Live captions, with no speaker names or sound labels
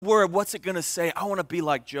word, what's it going to say? I want to be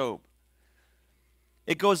like Job.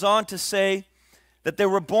 It goes on to say that there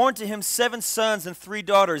were born to him 7 sons and 3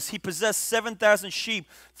 daughters. He possessed 7,000 sheep,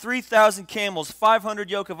 3,000 camels, 500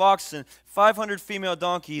 yoke of oxen, 500 female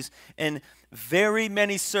donkeys, and very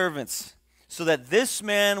many servants, so that this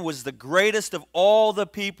man was the greatest of all the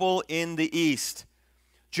people in the East.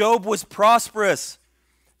 Job was prosperous.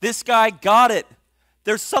 This guy got it.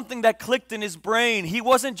 There's something that clicked in his brain. He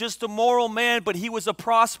wasn't just a moral man, but he was a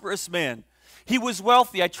prosperous man. He was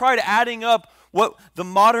wealthy. I tried adding up what the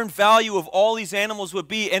modern value of all these animals would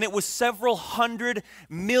be, and it was several $100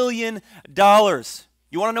 million.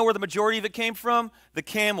 You want to know where the majority of it came from? The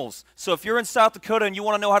camels. So if you're in South Dakota and you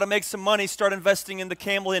want to know how to make some money, start investing in the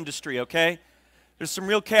camel industry, okay? There's some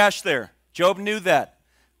real cash there. Job knew that,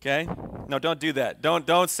 okay? No, don't do that.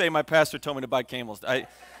 Don't say my pastor told me to buy camels. I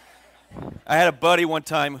had a buddy one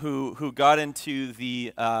time who got into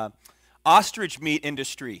the ostrich meat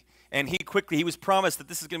industry. And he was promised that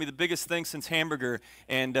this is going to be the biggest thing since hamburger.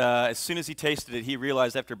 And as soon as he tasted it, he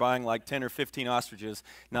realized after buying like 10 or 15 ostriches,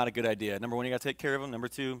 not a good idea. Number 1, you got to take care of them. Number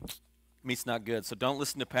 2, meat's not good. So don't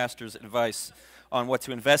listen to pastor's advice on what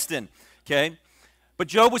to invest in, okay? But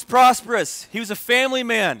Job was prosperous. He was a family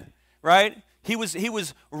man, right? He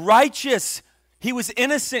was righteous. He was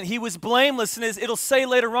innocent. He was blameless. And it'll say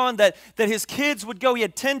later on that his kids would go. He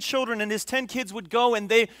had 10 children, and his 10 kids would go, and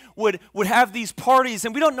they would have these parties.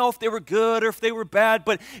 And we don't know if they were good or if they were bad,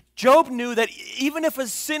 but Job knew that even if a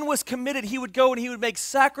sin was committed, he would go and he would make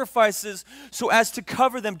sacrifices so as to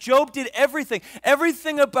cover them. Job did everything.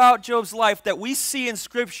 Everything about Job's life that we see in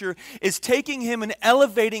Scripture is taking him and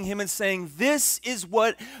elevating him and saying, this is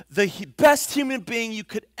what the best human being you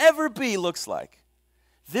could ever be looks like.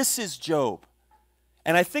 This is Job.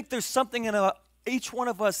 And I think there's something in each one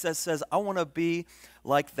of us that says, I want to be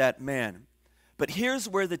like that man. But here's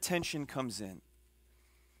where the tension comes in.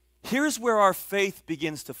 Here's where our faith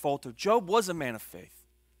begins to falter. Job was a man of faith.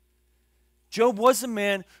 Job was a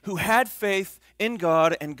man who had faith in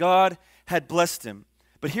God, and God had blessed him.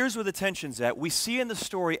 But here's where the tension's at. We see in the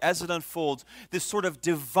story as it unfolds this sort of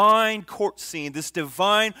divine court scene, this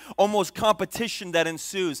divine almost competition that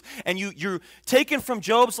ensues. And you're taken from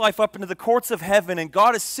Job's life up into the courts of heaven, and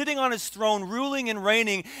God is sitting on his throne, ruling and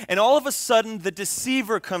reigning, and all of a sudden the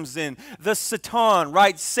deceiver comes in, the Satan,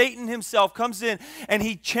 right? Satan himself comes in, and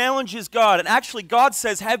he challenges God. And actually God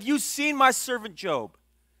says, have you seen my servant Job?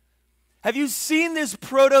 Have you seen this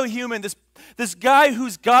proto-human, this guy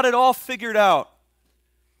who's got it all figured out?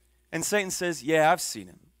 And Satan says, yeah, I've seen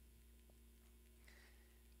him.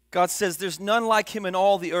 God says, there's none like him in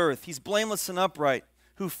all the earth. He's blameless and upright,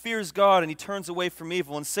 who fears God, and he turns away from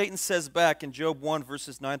evil. And Satan says back in Job 1,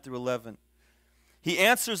 verses 9 through 11, he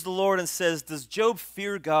answers the Lord and says, does Job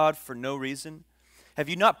fear God for no reason? Have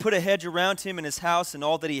you not put a hedge around him and his house and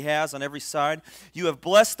all that he has on every side? You have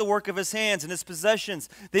blessed the work of his hands and his possessions.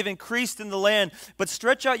 They've increased in the land. But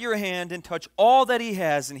stretch out your hand and touch all that he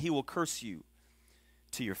has, and he will curse you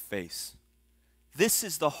to your face. This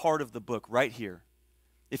is the heart of the book right here.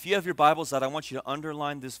 If you have your Bibles out, I want you to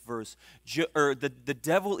underline this verse. The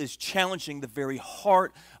devil is challenging the very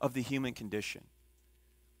heart of the human condition.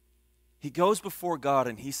 He goes before God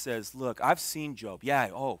and he says, look, I've seen Job. Yeah,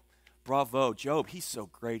 oh, bravo, Job, he's so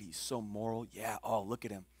great. He's so moral. Yeah, oh, look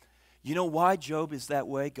at him. You know why Job is that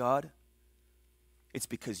way, God? It's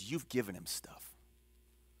because you've given him stuff.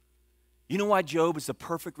 You know why Job is a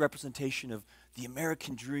perfect representation of the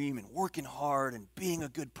American dream and working hard and being a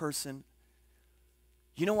good person?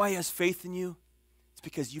 You know why he has faith in you? It's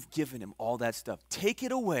because you've given him all that stuff. Take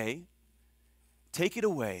it away,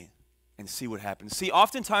 and see what happens. See,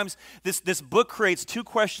 oftentimes this book creates 2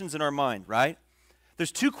 questions in our mind, right?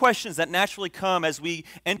 There's 2 questions that naturally come as we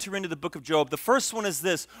enter into the book of Job. The first one is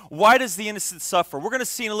this: why does the innocent suffer? We're going to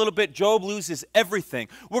see in a little bit Job loses everything.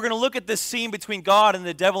 We're going to look at this scene between God and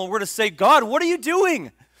the devil, and we're going to say, God, what are you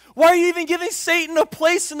doing? Why are you even giving Satan a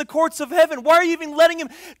place in the courts of heaven? Why are you even letting him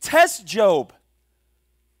test Job?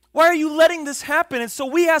 Why are you letting this happen? And so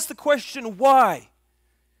we ask the question, why?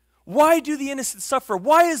 Why do the innocent suffer?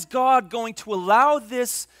 Why is God going to allow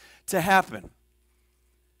this to happen?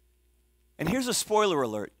 And here's a spoiler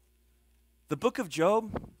alert. The book of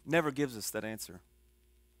Job never gives us that answer.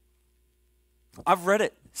 I've read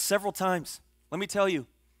it several times. Let me tell you,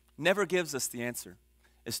 never gives us the answer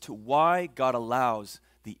as to why God allows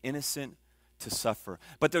the innocent to suffer.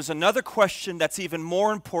 But there's another question that's even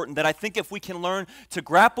more important that I think if we can learn to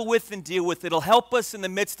grapple with and deal with, it'll help us in the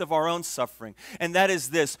midst of our own suffering. And that is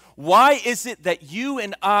this: why is it that you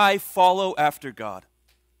and I follow after God?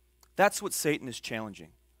 That's what Satan is challenging.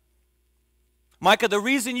 Micah, the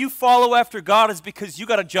reason you follow after God is because you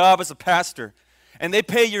got a job as a pastor. and they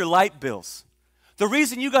pay your light bills. The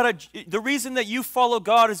reason that you follow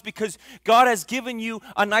God is because God has given you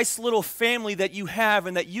a nice little family that you have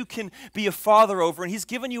and that you can be a father over, and He's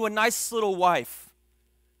given you a nice little wife.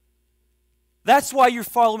 That's why you're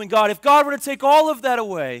following God. If God were to take all of that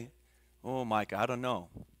away, oh my God, I don't know.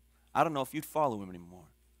 I don't know if you'd follow Him anymore.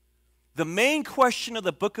 The main question of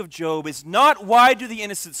the book of Job is not why do the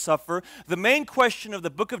innocent suffer. The main question of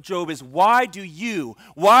the book of Job is why do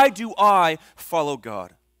I follow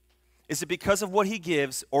God? Is it because of what He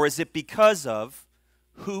gives, or is it because of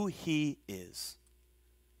who He is?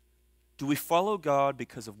 Do we follow God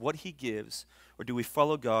because of what He gives, or do we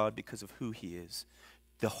follow God because of who He is?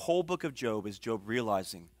 The whole book of Job is Job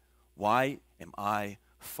realizing, why am I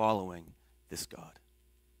following this God?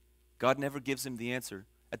 God never gives him the answer.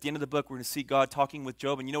 At the end of the book, we're going to see God talking with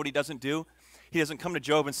Job, and you know what He doesn't do? He doesn't come to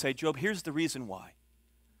Job and say, Job, here's the reason why.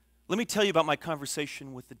 Let me tell you about my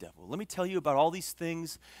conversation with the devil. Let me tell you about all these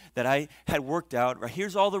things that I had worked out.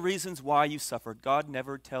 Here's all the reasons why you suffered. God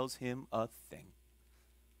never tells him a thing.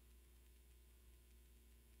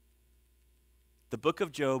 The book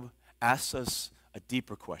of Job asks us a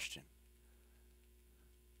deeper question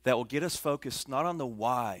that will get us focused not on the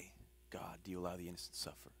why, God, do you allow the innocent to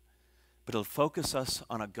suffer, but it'll focus us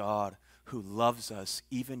on a God who loves us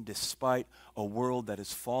even despite a world that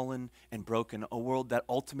is fallen and broken, a world that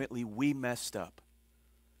ultimately we messed up.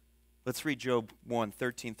 Let's read Job 1,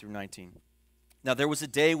 13 through 19. Now there was a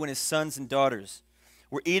day when his sons and daughters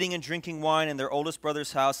were eating and drinking wine in their oldest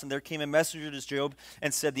brother's house, and there came a messenger to Job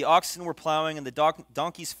and said, the oxen were plowing and the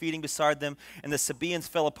donkeys feeding beside them, and the Sabaeans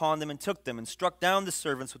fell upon them and took them and struck down the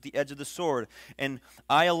servants with the edge of the sword. And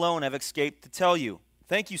I alone have escaped to tell you.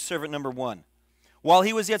 Thank you, servant number 1. While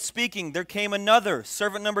he was yet speaking, there came another,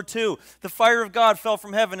 servant number 2. The fire of God fell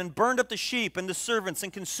from heaven and burned up the sheep and the servants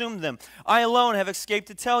and consumed them. I alone have escaped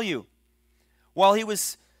to tell you. While he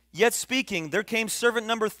was yet speaking, there came servant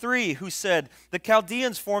number 3, who said, the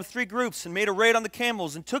Chaldeans formed 3 groups and made a raid on the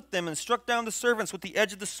camels and took them and struck down the servants with the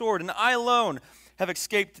edge of the sword. And I alone have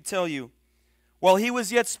escaped to tell you. While he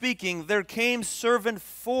was yet speaking, there came servant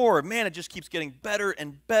 4. Man, it just keeps getting better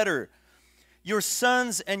and better. Your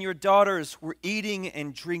sons and your daughters were eating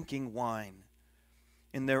and drinking wine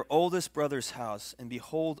in their oldest brother's house, and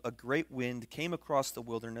behold, a great wind came across the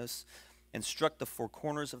wilderness and struck the 4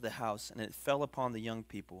 corners of the house, and it fell upon the young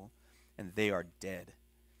people, and they are dead.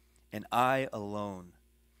 And I alone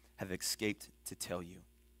have escaped to tell you.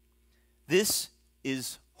 This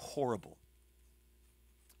is horrible.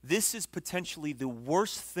 This is potentially the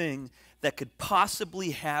worst thing that could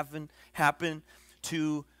possibly happen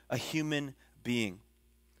to a human being.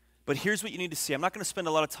 But here's what you need to see. I'm not going to spend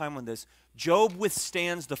a lot of time on this. Job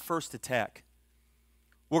withstands the first attack.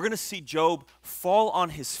 We're going to see Job fall on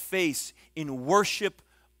his face in worship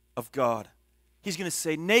of God. He's going to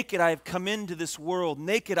say, naked I have come into this world,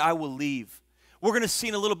 naked I will leave. We're going to see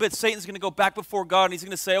in a little bit, Satan's going to go back before God, and he's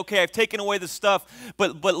going to say, okay, I've taken away the stuff,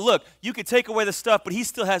 but look, you can take away the stuff, but he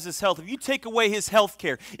still has his health. If you take away his health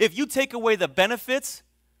care, if you take away the benefits,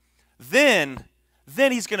 then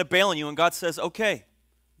he's going to bail on you, and God says, okay,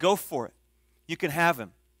 go for it. You can have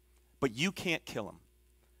him, but you can't kill him.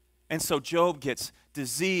 And so Job gets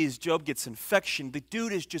disease, Job gets infection. The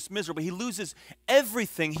dude is just miserable. He loses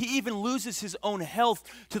everything. He even loses his own health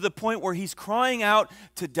to the point where he's crying out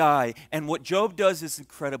to die. And what Job does is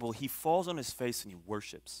incredible. He falls on his face and he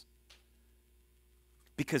worships.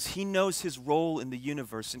 Because he knows his role in the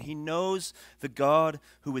universe, and he knows the God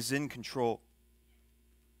who is in control.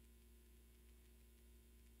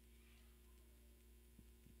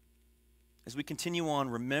 As we continue on,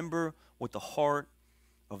 remember what the heart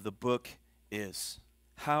of the book is.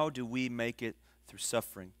 How do we make it through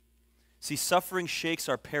suffering? See, suffering shakes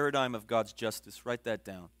our paradigm of God's justice. Write that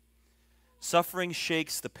down. Suffering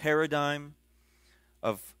shakes the paradigm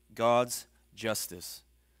of God's justice.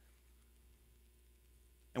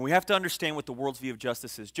 And we have to understand what the world's view of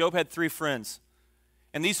justice is. Job had 3 friends.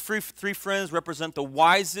 And these three friends represent the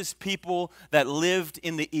wisest people that lived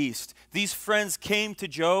in the East. These friends came to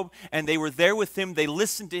Job, and they were there with him. They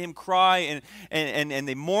listened to him cry, and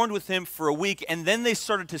they mourned with him for a week, and then they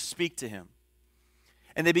started to speak to him.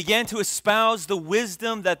 And they began to espouse the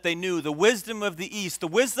wisdom that they knew, the wisdom of the East, the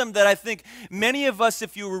wisdom that I think many of us,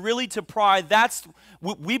 if you were really to pry,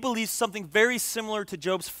 we believe something very similar to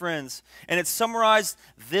Job's friends. And it's summarized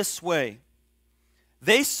this way.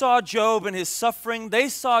 They saw Job in his suffering. They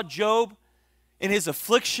saw Job in his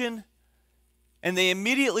affliction. And they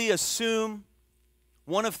immediately assume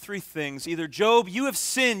one of 3 things. Either, Job, you have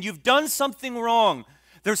sinned. You've done something wrong.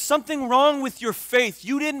 There's something wrong with your faith.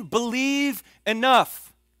 You didn't believe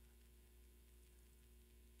enough.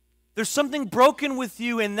 There's something broken with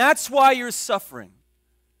you, and that's why you're suffering.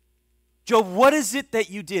 Job, what is it that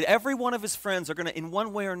you did? Every one of his friends are going to, in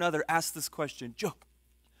one way or another, ask this question. Job,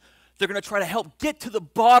 they're going to try to help get to the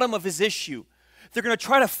bottom of his issue. They're going to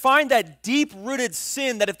try to find that deep-rooted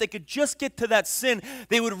sin that if they could just get to that sin,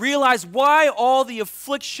 they would realize why all the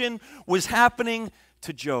affliction was happening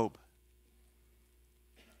to Job.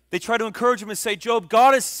 They try to encourage him and say, Job,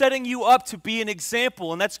 God is setting you up to be an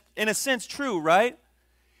example. And that's, in a sense, true, right?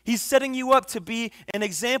 He's setting you up to be an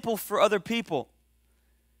example for other people.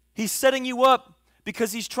 He's setting you up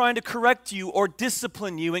because he's trying to correct you or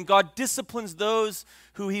discipline you. And God disciplines those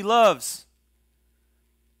who he loves.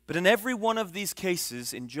 But in every one of these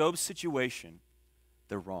cases, in Job's situation,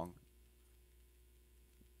 they're wrong.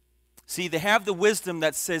 See, they have the wisdom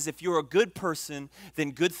that says if you're a good person,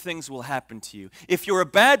 then good things will happen to you. If you're a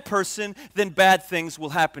bad person, then bad things will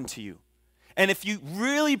happen to you. And if you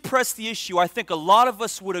really press the issue, I think a lot of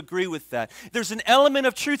us would agree with that. There's an element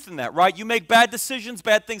of truth in that, right? You make bad decisions,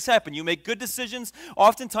 bad things happen. You make good decisions,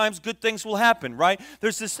 oftentimes good things will happen, right?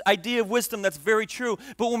 There's this idea of wisdom that's very true.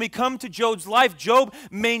 But when we come to Job's life, Job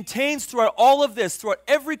maintains throughout all of this, throughout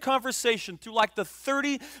every conversation, through like the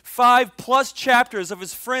 35 plus chapters of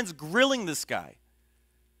his friends grilling this guy,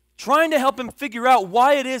 trying to help him figure out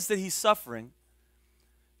why it is that he's suffering,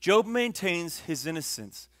 Job maintains his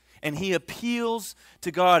innocence. And he appeals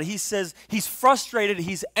to God. He says he's frustrated,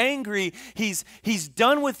 he's angry, he's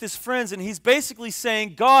done with his friends, and he's basically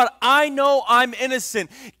saying, God, I know I'm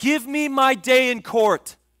innocent. Give me my day in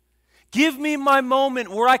court. Give me my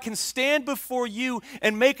moment where I can stand before you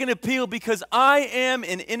and make an appeal because I am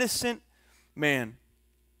an innocent man.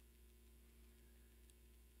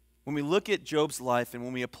 When we look at Job's life and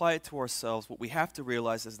when we apply it to ourselves, what we have to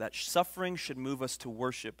realize is that suffering should move us to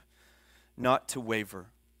worship, not to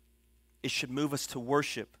waver. It should move us to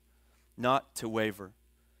worship, not to waver.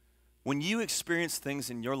 When you experience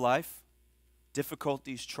things in your life,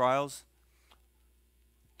 difficulties, trials,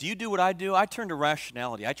 do you do what I do? I turn to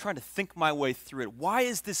rationality. I try to think my way through it. Why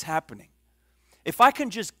is this happening? If I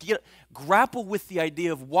can just grapple with the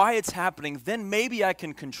idea of why it's happening, then maybe I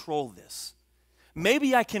can control this.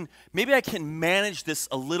 Maybe I can manage this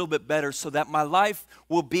a little bit better so that my life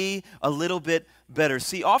will be a little bit better.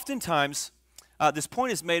 See, oftentimes, this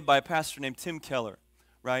point is made by a pastor named Tim Keller,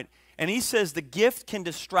 right? And he says the gift can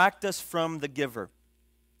distract us from the giver.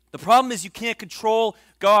 The problem is you can't control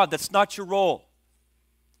God. That's not your role.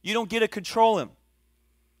 You don't get to control him.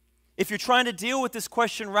 If you're trying to deal with this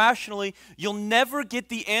question rationally, you'll never get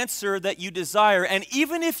the answer that you desire. And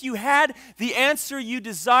even if you had the answer you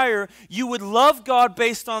desire, you would love God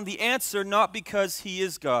based on the answer, not because he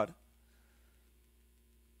is God.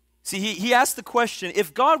 See, he asked the question,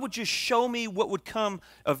 if God would just show me what would come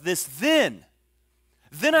of this, then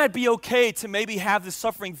I'd be okay to maybe have this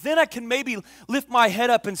suffering. Then I can maybe lift my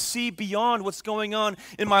head up and see beyond what's going on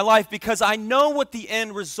in my life because I know what the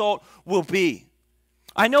end result will be.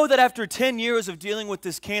 I know that after 10 years of dealing with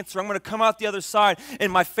this cancer, I'm going to come out the other side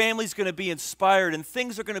and my family's going to be inspired and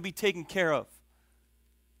things are going to be taken care of.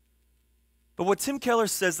 But what Tim Keller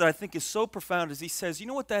says that I think is so profound is he says, you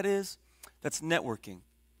know what that is? That's networking.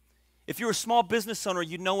 If you're a small business owner,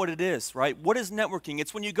 you know what it is, right? What is networking?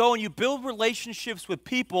 It's when you go and you build relationships with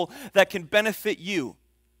people that can benefit you,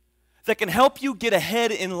 that can help you get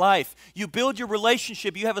ahead in life. You build your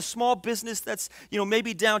relationship. You have a small business that's,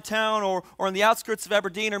 maybe downtown or on the outskirts of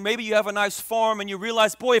Aberdeen, or maybe you have a nice farm and you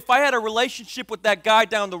realize, boy, if I had a relationship with that guy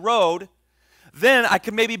down the road, then I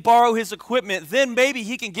can maybe borrow his equipment. Then maybe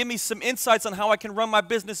he can give me some insights on how I can run my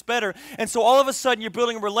business better. And so all of a sudden you're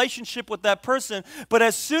building a relationship with that person. But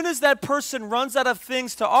as soon as that person runs out of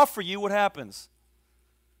things to offer you, what happens?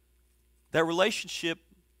 That relationship,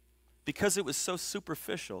 because it was so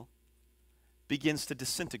superficial, begins to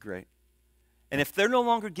disintegrate. And if they're no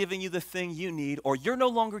longer giving you the thing you need, or you're no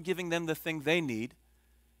longer giving them the thing they need,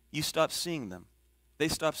 you stop seeing them. They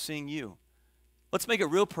stop seeing you. Let's make it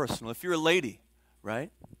real personal. If you're a lady,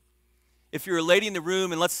 right? If you're a lady in the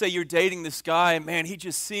room and let's say you're dating this guy and man, he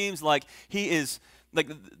just seems like he is, like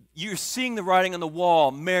you're seeing the writing on the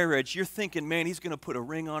wall, marriage. You're thinking, man, he's going to put a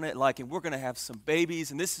ring on it, and we're going to have some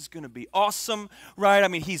babies and this is going to be awesome, right? I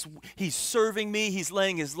mean, he's serving me. He's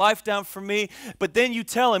laying his life down for me. But then you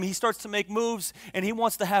tell him, he starts to make moves and he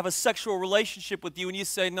wants to have a sexual relationship with you and you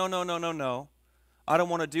say, no. I don't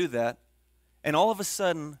want to do that. And all of a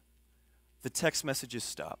sudden, the text messages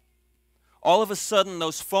stop. All of a sudden,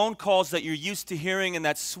 those phone calls that you're used to hearing and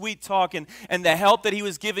that sweet talk and the help that he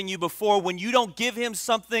was giving you before, when you don't give him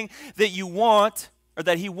something that you want or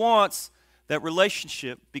that he wants, that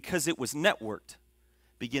relationship, because it was networked,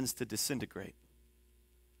 begins to disintegrate.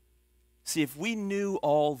 See, if we knew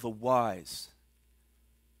all the whys,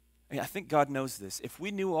 I think God knows this. If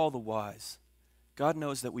we knew all the whys, God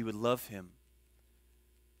knows that we would love him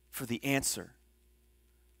for the answer,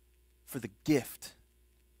 for the gift,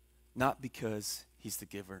 not because he's the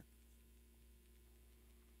giver.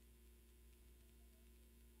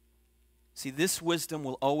 See, this wisdom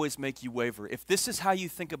will always make you waver. If this is how you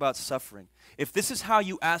think about suffering, if this is how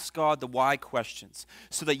you ask God the why questions,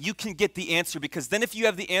 so that you can get the answer, because then if you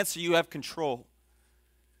have the answer, you have control.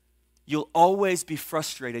 You'll always be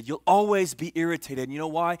frustrated. You'll always be irritated. And you know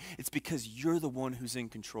why? It's because you're the one who's in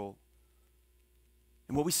control.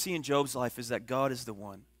 And what we see in Job's life is that God is the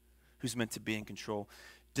one who's meant to be in control.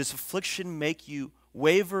 Does affliction make you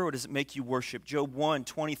waver, or does it make you worship? Job 1,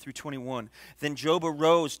 20 through 21. Then Job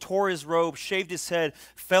arose, tore his robe, shaved his head,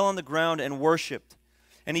 fell on the ground, and worshipped.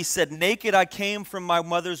 And he said, naked I came from my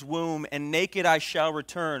mother's womb, and naked I shall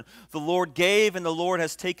return. The Lord gave, and the Lord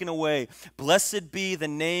has taken away. Blessed be the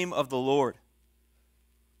name of the Lord.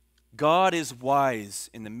 God is wise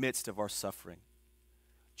in the midst of our suffering.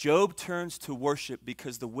 Job turns to worship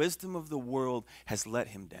because the wisdom of the world has let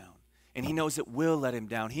him down. And he knows it will let him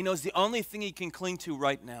down. He knows the only thing he can cling to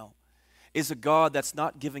right now is a God that's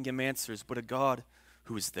not giving him answers, but a God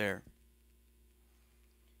who is there.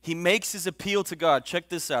 He makes his appeal to God. Check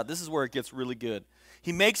this out. This is where it gets really good.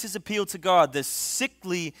 He makes his appeal to God, this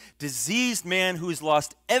sickly, diseased man who has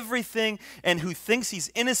lost everything and who thinks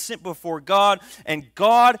he's innocent before God, and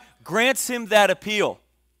God grants him that appeal.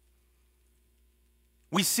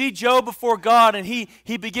 We see Job before God, and he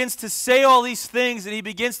begins to say all these things, and he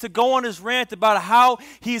begins to go on his rant about how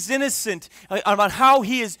he is innocent, about how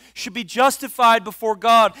he should be justified before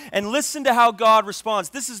God. And listen to how God responds.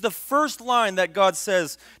 This is the first line that God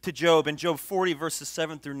says to Job in Job 40, verses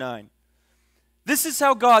 7 through 9. This is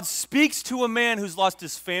how God speaks to a man who's lost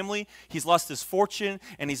his family, he's lost his fortune,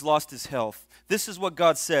 and he's lost his health. This is what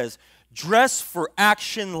God says: dress for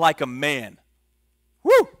action like a man.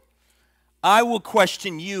 Woo! I will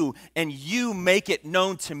question you, and you make it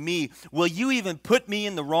known to me. Will you even put me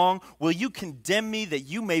in the wrong? Will you condemn me that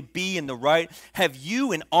you may be in the right? Have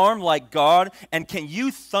you an arm like God, and can you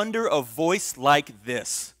thunder a voice like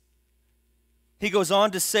this? He goes on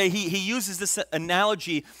to say, he uses this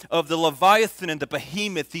analogy of the Leviathan and the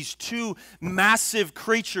Behemoth, these two massive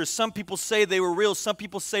creatures. Some people say they were real. Some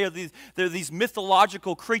people say they're these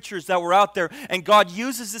mythological creatures that were out there. And God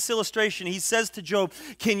uses this illustration. He says to Job,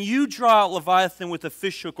 can you draw out Leviathan with a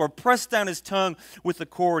fishhook or press down his tongue with a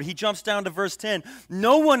cord? He jumps down to verse 10.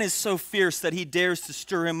 No one is so fierce that he dares to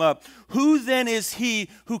stir him up. Who then is he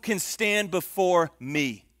who can stand before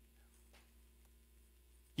me?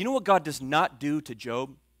 You know what God does not do to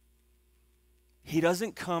Job? He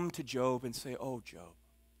doesn't come to Job and say, oh, Job,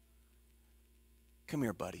 come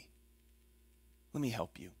here, buddy. Let me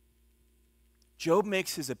help you. Job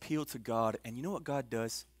makes his appeal to God, and you know what God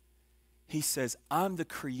does? He says, I'm the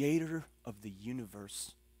creator of the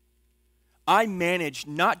universe. I manage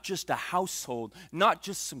not just a household, not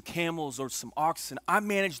just some camels or some oxen. I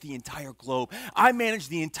manage the entire globe. I manage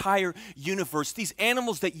the entire universe. These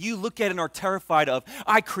animals that you look at and are terrified of,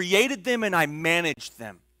 I created them and I managed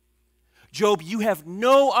them. Job, you have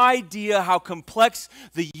no idea how complex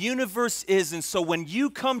the universe is. And so when you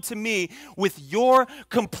come to me with your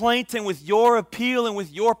complaint and with your appeal and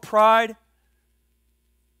with your pride,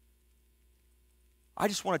 I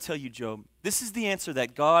just want to tell you, Job, this is the answer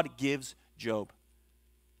that God gives Job.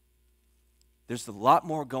 There's a lot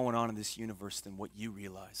more going on in this universe than what you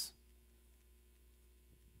realize.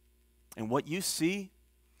 And what you see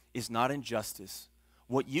is not injustice.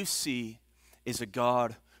 What you see is a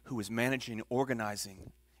God who is managing,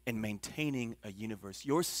 organizing, and maintaining a universe.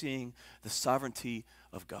 You're seeing the sovereignty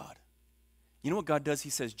of God. You know what God does? He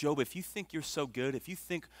says, Job, if you think you're so good, if you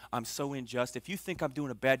think I'm so unjust, if you think I'm doing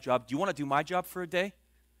a bad job, do you want to do my job for a day?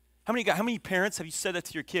 How many parents have you said that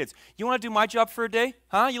to your kids? You want to do my job for a day?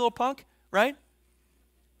 Huh, you little punk? Right?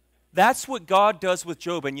 That's what God does with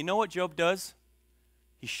Job. And you know what Job does?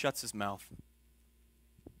 He shuts his mouth.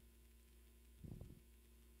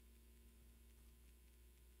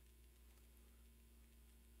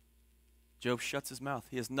 Job shuts his mouth.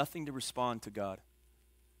 He has nothing to respond to God.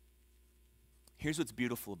 Here's what's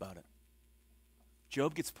beautiful about it.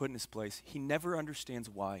 Job gets put in his place. He never understands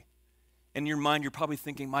why. In your mind, you're probably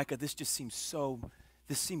thinking, Micah, this seems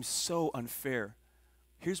so unfair.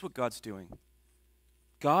 Here's what God's doing.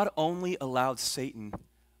 God only allowed Satan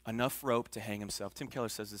enough rope to hang himself. Tim Keller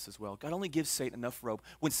says this as well. God only gives Satan enough rope.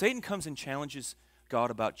 When Satan comes and challenges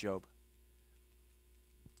God about Job,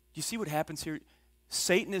 do you see what happens here?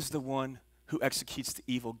 Satan is the one who executes the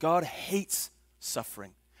evil. God hates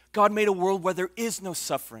suffering. God made a world where there is no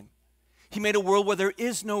suffering. He made a world where there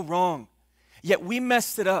is no wrong. Yet we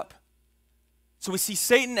messed it up. So we see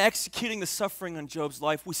Satan executing the suffering on Job's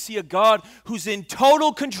life. We see a God who's in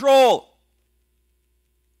total control.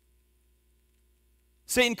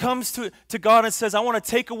 Satan comes to God and says, I want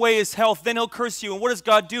to take away his health, then he'll curse you. And what does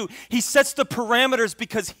God do? He sets the parameters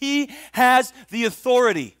because he has the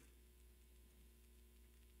authority.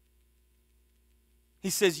 He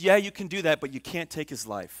says, yeah, you can do that, but you can't take his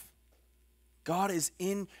life. God is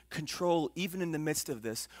in control even in the midst of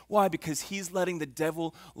this. Why? Because he's letting the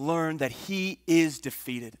devil learn that he is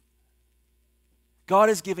defeated. God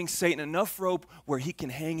is giving Satan enough rope where he can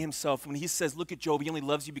hang himself. When he says, look at Job, he only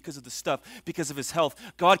loves you because of the stuff, because of his health.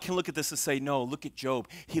 God can look at this and say, no, look at Job.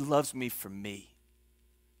 He loves me for me.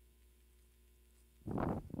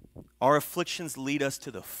 Our afflictions lead us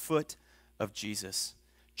to the foot of Jesus.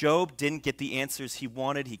 Job didn't get the answers he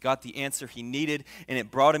wanted. He got the answer he needed, and it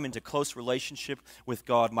brought him into close relationship with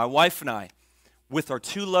God. My wife and I, with our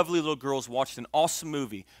two lovely little girls, watched an awesome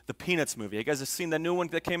movie, the Peanuts movie. You guys have seen that new one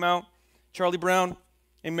that came out? Charlie Brown?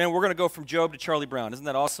 Amen. We're going to go from Job to Charlie Brown. Isn't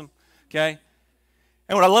that awesome? Okay?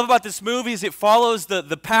 And what I love about this movie is it follows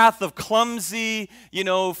the path of clumsy,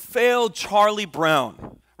 failed Charlie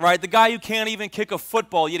Brown, right? The guy who can't even kick a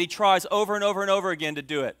football, yet he tries over and over and over again to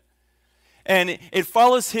do it. And it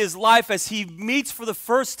follows his life as he meets for the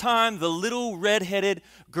first time the little red-headed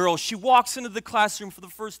girl. She walks into the classroom for the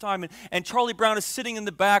first time, and Charlie Brown is sitting in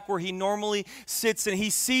the back where he normally sits, and he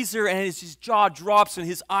sees her, and his jaw drops, and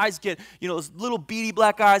his eyes get, his little beady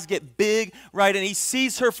black eyes get big, right? And he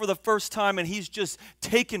sees her for the first time, and he's just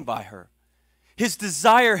taken by her. His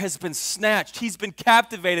desire has been snatched. He's been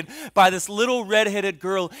captivated by this little red-headed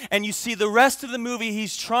girl. And you see the rest of the movie,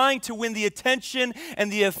 he's trying to win the attention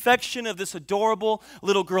and the affection of this adorable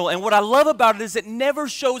little girl. And what I love about it is it never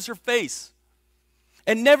shows her face.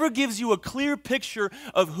 It never gives you a clear picture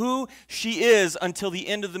of who she is until the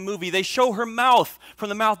end of the movie. They show her mouth from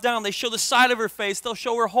the mouth down. They show the side of her face. They'll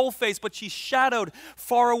show her whole face, but she's shadowed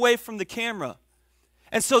far away from the camera.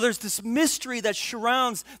 And so there's this mystery that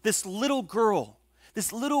surrounds this little girl,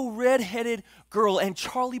 this little red-headed girl, and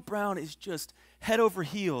Charlie Brown is just head over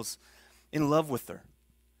heels in love with her.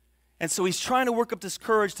 And so he's trying to work up this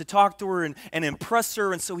courage to talk to her and impress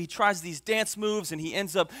her, and so he tries these dance moves, and he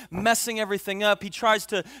ends up messing everything up. He tries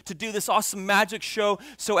to do this awesome magic show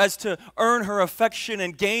so as to earn her affection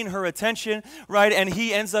and gain her attention, right? And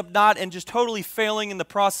he ends up not and just totally failing in the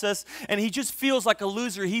process, and he just feels like a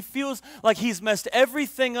loser. He feels like he's messed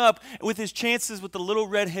everything up with his chances with the little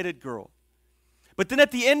red-headed girl. But then at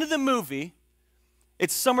the end of the movie,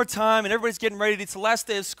 it's summertime, and everybody's getting ready. It's the last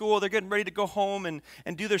day of school. They're getting ready to go home and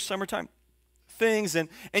do their summertime things. And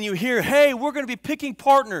you hear, hey, we're going to be picking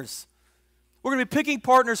partners. We're going to be picking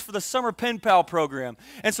partners for the summer pen pal program.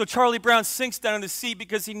 And so Charlie Brown sinks down in his seat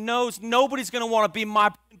because he knows nobody's going to want to be my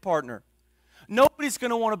pen partner. Nobody's going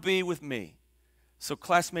to want to be with me. So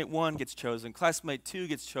classmate 1 gets chosen. Classmate 2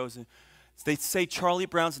 gets chosen. They say Charlie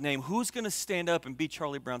Brown's name. Who's going to stand up and be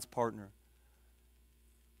Charlie Brown's partner?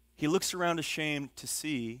 He looks around ashamed to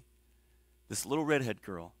see this little redhead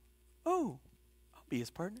girl. Oh, I'll be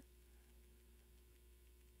his partner.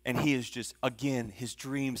 And he is just, again, his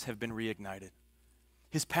dreams have been reignited.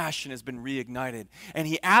 His passion has been reignited. And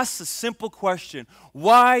he asks a simple question: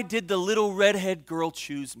 why did the little redhead girl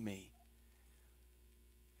choose me?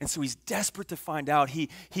 And so he's desperate to find out. He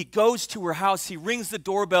goes to her house, he rings the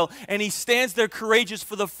doorbell, and he stands there courageous.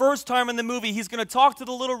 For the first time in the movie, he's going to talk to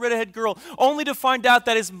the little redhead girl, only to find out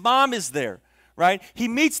that his mom is there, right? He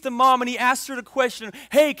meets the mom, and he asks her the question,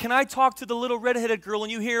 hey, can I talk to the little redheaded girl?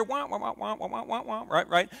 And you hear, wah, wah, wah, wah, wah, wah, wah,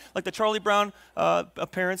 right? Like the Charlie Brown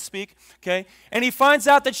parents speak, okay? And he finds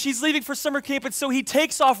out that she's leaving for summer camp, and so he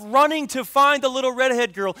takes off running to find the little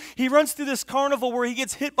redhead girl. He runs through this carnival where he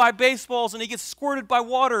gets hit by baseballs and he gets squirted by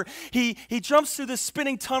water. He jumps through this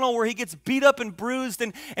spinning tunnel where he gets beat up and bruised,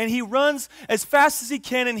 and he runs as fast as he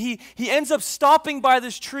can, and he ends up stopping by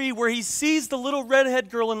this tree where he sees the little redhead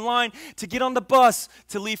girl in line to get on the bus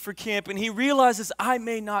to leave for camp, and he realizes, I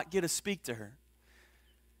may not get to speak to her.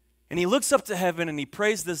 And he looks up to heaven and he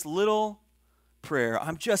prays this little prayer: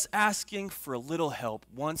 I'm just asking for a little help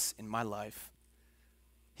once in my life.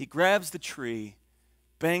 He grabs the tree,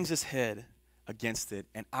 bangs his head against it,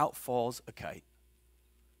 and out falls a kite.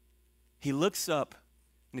 He looks up,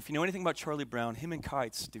 and if you know anything about Charlie Brown, him and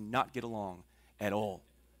kites do not get along at all.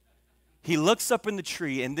 He looks up in the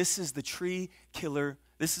tree, and this is the tree killer.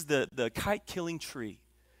 This is the kite-killing tree.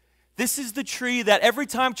 This is the tree that every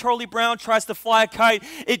time Charlie Brown tries to fly a kite,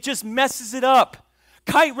 it just messes it up.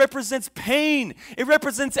 kite represents pain. It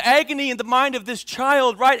represents agony in the mind of this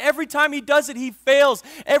child, right? Every time he does it, he fails.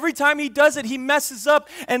 Every time he does it, he messes up,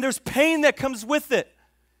 and there's pain that comes with it.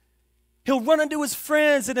 He'll run into his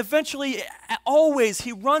friends, and eventually, always,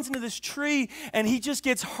 he runs into this tree, and he just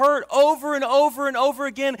gets hurt over and over and over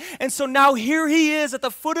again. And so now here he is at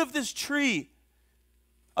the foot of this tree.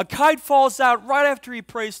 A kite falls out right after he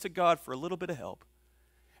prays to God for a little bit of help.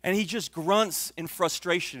 And he just grunts in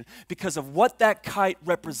frustration because of what that kite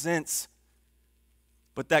represents.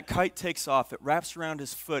 But that kite takes off. It wraps around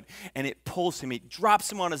his foot and it pulls him. It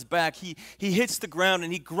drops him on his back. He hits the ground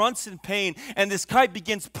and he grunts in pain. And this kite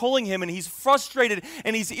begins pulling him and he's frustrated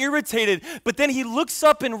and he's irritated. But then he looks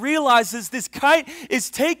up and realizes this kite is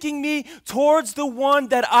taking me towards the one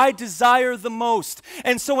that I desire the most.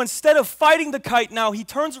 And so instead of fighting the kite now, he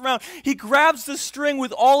turns around, he grabs the string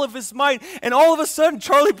with all of his might. And all of a sudden,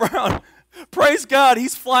 Charlie Brown, praise God,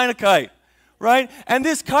 he's flying a kite. Right? And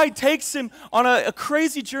this kite takes him on a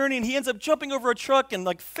crazy journey, and he ends up jumping over a truck and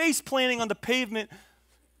like face planting on the pavement.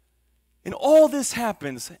 And all this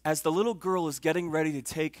happens as the little girl is getting ready to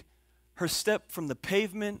take her step from the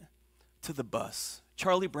pavement to the bus.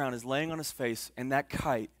 Charlie Brown is laying on his face, and that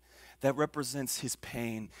kite that represents his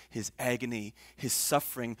pain, his agony, his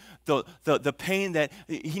suffering, the pain that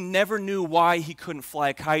he never knew why he couldn't fly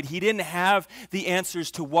a kite. He didn't have the answers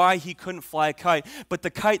to why he couldn't fly a kite, but the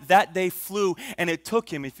kite that day flew, and it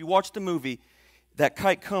took him. If you watch the movie, that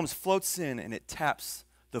kite comes, floats in, and it taps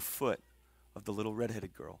the foot of the little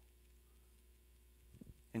redheaded girl.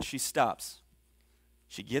 And she stops.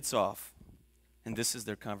 She gets off, and this is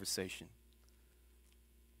their conversation.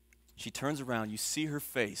 She turns around. You see her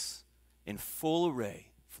face in full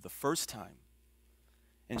array for the first time.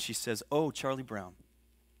 And she says, "Oh, Charlie Brown.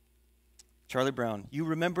 Charlie Brown, you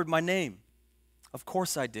remembered my name." "Of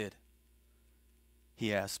course I did."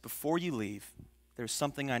 He asked, "Before you leave, there's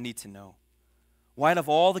something I need to know. Why, out of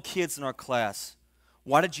all the kids in our class,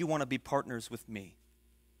 why did you want to be partners with me?"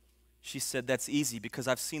 She said, "That's easy, because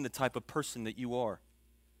I've seen the type of person that you are.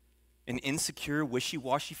 An insecure,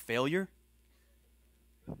 wishy-washy failure."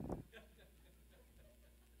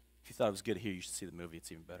 If you thought it was good here, you should see the movie.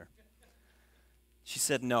 It's even better. She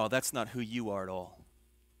said, "No, that's not who you are at all."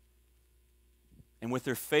 And with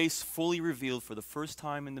her face fully revealed for the first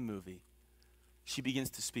time in the movie, she begins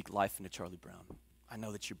to speak life into Charlie Brown. "I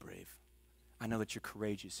know that you're brave. I know that you're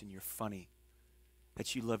courageous and you're funny,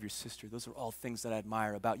 that you love your sister. Those are all things that I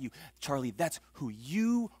admire about you. Charlie, that's who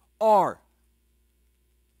you are."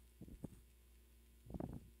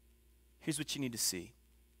 Here's what you need to see.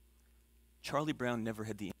 Charlie Brown never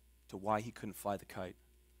had the answer to why he couldn't fly the kite.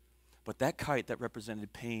 But that kite that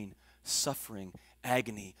represented pain, suffering,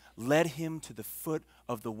 agony, led him to the foot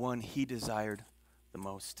of the one he desired the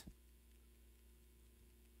most.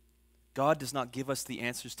 God does not give us the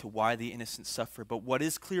answers to why the innocent suffer, but what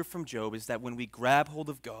is clear from Job is that when we grab hold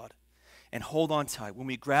of God and hold on tight, when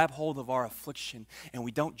we grab hold of our affliction and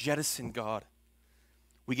we don't jettison God,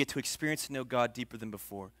 we get to experience and know God deeper than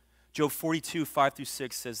before. Job 42,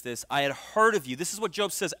 5-6 says this, "I had heard of you." This is what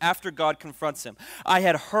Job says after God confronts him. "I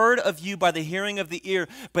had heard of you by the hearing of the ear,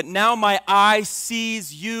 but now my eye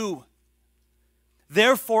sees you.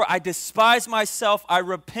 Therefore I despise myself. I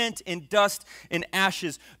repent in dust and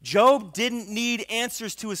ashes." Job didn't need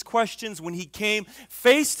answers to his questions when he came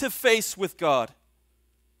face to face with God.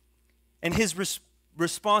 And his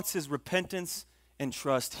response is repentance and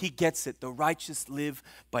trust. He gets it. The righteous live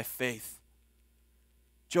by faith.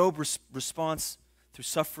 Job's response through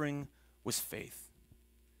suffering was faith.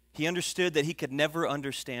 He understood that he could never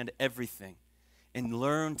understand everything and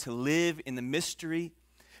learn to live in the mystery,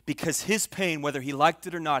 because his pain, whether he liked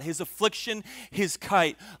it or not, his affliction, his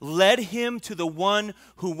kite, led him to the one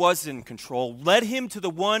who was in control, led him to the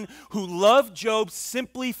one who loved Job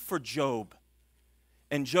simply for Job.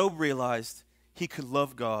 And Job realized he could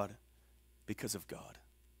love God because of God.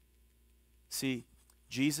 See,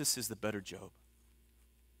 Jesus is the better Job.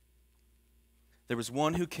 There was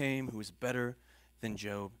one who came who was better than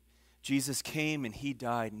Job. Jesus came and he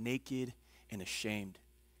died naked and ashamed.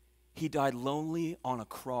 He died lonely on a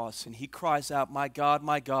cross, and he cries out, my God,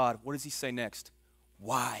 what does he say next?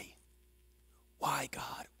 Why? Why,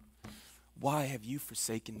 God? Why have you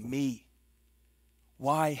forsaken me?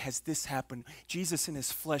 Why has this happened?" Jesus in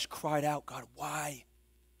his flesh cried out, "God, why?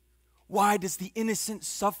 Why does the innocent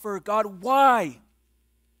suffer? God, why?"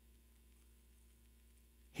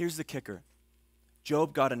 Here's the kicker.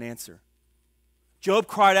 Job got an answer. Job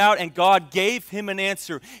cried out and God gave him an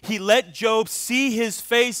answer. He let Job see his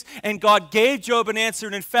face and God gave Job an answer.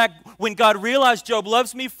 And in fact, when God realized Job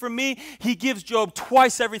loves me for me, he gives Job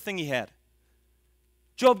twice everything he had.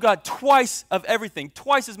 Job got twice of everything,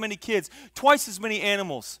 twice as many kids, twice as many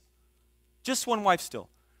animals. Just one wife still.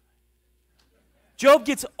 Job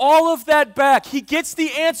gets all of that back. He gets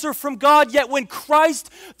the answer from God, yet when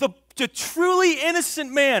Christ, the truly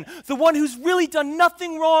innocent man, the one who's really done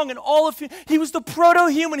nothing wrong in all of he was the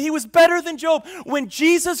proto-human, he was better than Job. When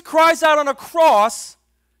Jesus cries out on a cross,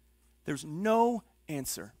 there's no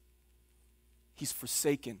answer. He's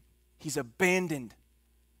forsaken. He's abandoned.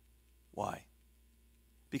 Why?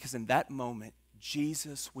 Because in that moment,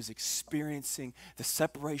 Jesus was experiencing the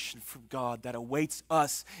separation from God that awaits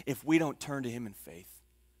us if we don't turn to him in faith.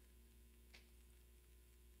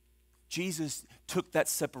 Jesus took that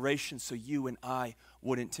separation so you and I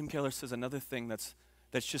wouldn't. Tim Keller says another thing that's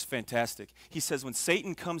just fantastic. He says when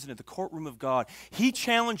Satan comes into the courtroom of God, he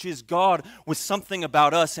challenges God with something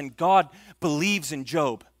about us, and God believes in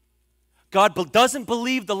Job. God doesn't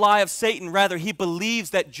believe the lie of Satan. Rather, he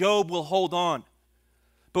believes that Job will hold on.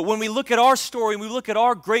 But when we look at our story, and we look at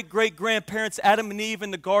our great-great-grandparents, Adam and Eve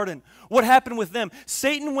in the garden, what happened with them?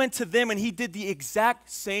 Satan went to them and he did the exact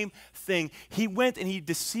same thing. He went and he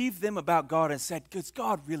deceived them about God and said, does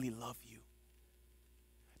God really love you?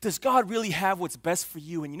 Does God really have what's best for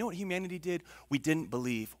you? And you know what humanity did? We didn't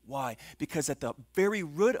believe. Why? Because at the very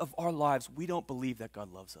root of our lives, we don't believe that God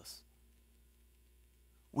loves us.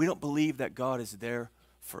 We don't believe that God is there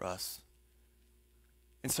for us.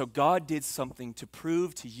 And so God did something to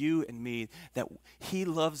prove to you and me that he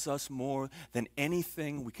loves us more than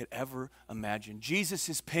anything we could ever imagine.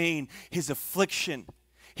 Jesus' pain, his affliction,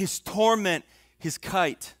 his torment, his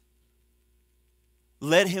kite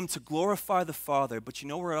led him to glorify the Father. But you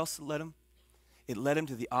know where else it led him? It led him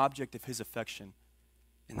to the object of his affection,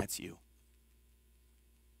 and that's you.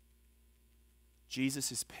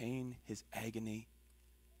 Jesus' pain, his agony,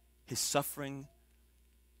 his suffering,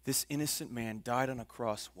 this innocent man died on a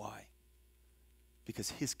cross. Why? Because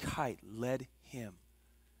his kite led him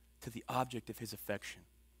to the object of his affection,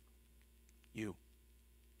 you.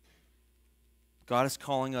 God is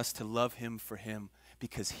calling us to love him for him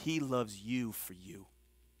because he loves you for you.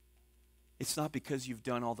 It's not because you've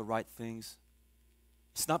done all the right things.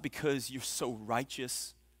 It's not because you're so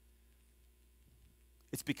righteous.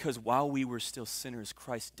 It's because while we were still sinners,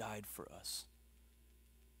 Christ died for us.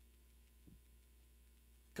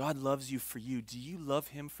 God loves you for you. Do you love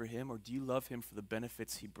him for him, or do you love him for the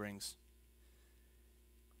benefits he brings?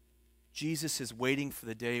 Jesus is waiting for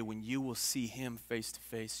the day when you will see him face to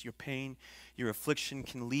face. Your pain, your affliction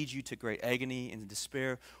can lead you to great agony and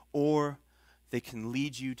despair, or they can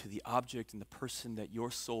lead you to the object and the person that your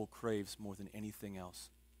soul craves more than anything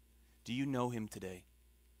else. Do you know him today?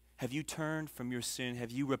 Have you turned from your sin?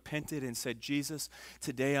 Have you repented and said, Jesus,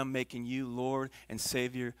 today I'm making you Lord and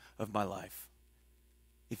Savior of my life?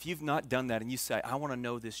 If you've not done that and you say, I want to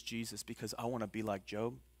know this Jesus because I want to be like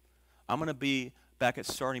Job, I'm going to be back at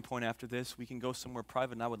Starting Point after this. We can go somewhere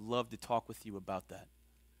private, and I would love to talk with you about that.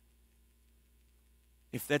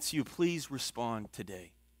 If that's you, please respond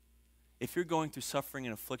today. If you're going through suffering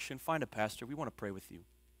and affliction, find a pastor. We want to pray with you.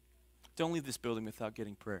 Don't leave this building without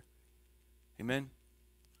getting prayer. Amen?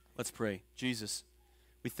 Let's pray. Jesus,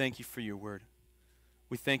 we thank you for your word.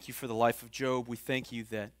 We thank you for the life of Job. We thank you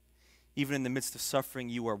that even in the midst of suffering,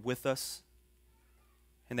 you are with us,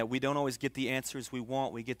 and that we don't always get the answers we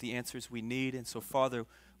want. We get the answers we need. And so, Father,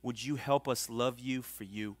 would you help us love you for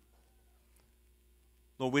you?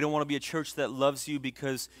 Lord, we don't want to be a church that loves you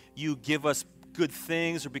because you give us good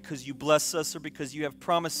things, or because you bless us, or because you have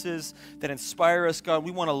promises that inspire us. God,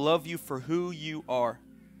 we want to love you for who you are.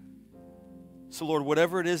 So, Lord,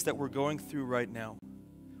 whatever it is that we're going through right now,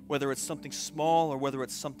 whether it's something small or whether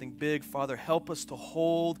it's something big, Father, help us to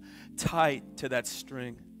hold tight to that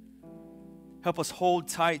string. Help us hold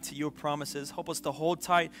tight to your promises. Help us to hold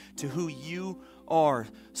tight to who you are,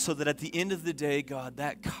 so that at the end of the day, God,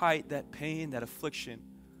 that kite, that pain, that affliction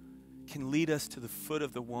can lead us to the foot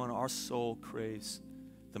of the one our soul craves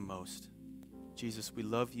the most. Jesus, we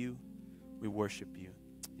love you. We worship you.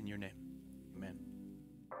 In your name, amen.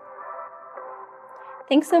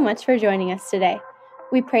 Thanks so much for joining us today.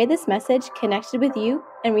 We pray this message connected with you,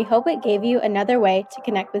 and we hope it gave you another way to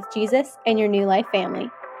connect with Jesus and your New Life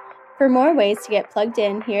family. For more ways to get plugged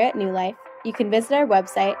in here at New Life, you can visit our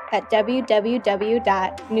website at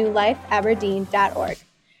www.newlifeaberdeen.org.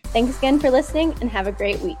 Thanks again for listening, and have a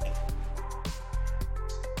great week.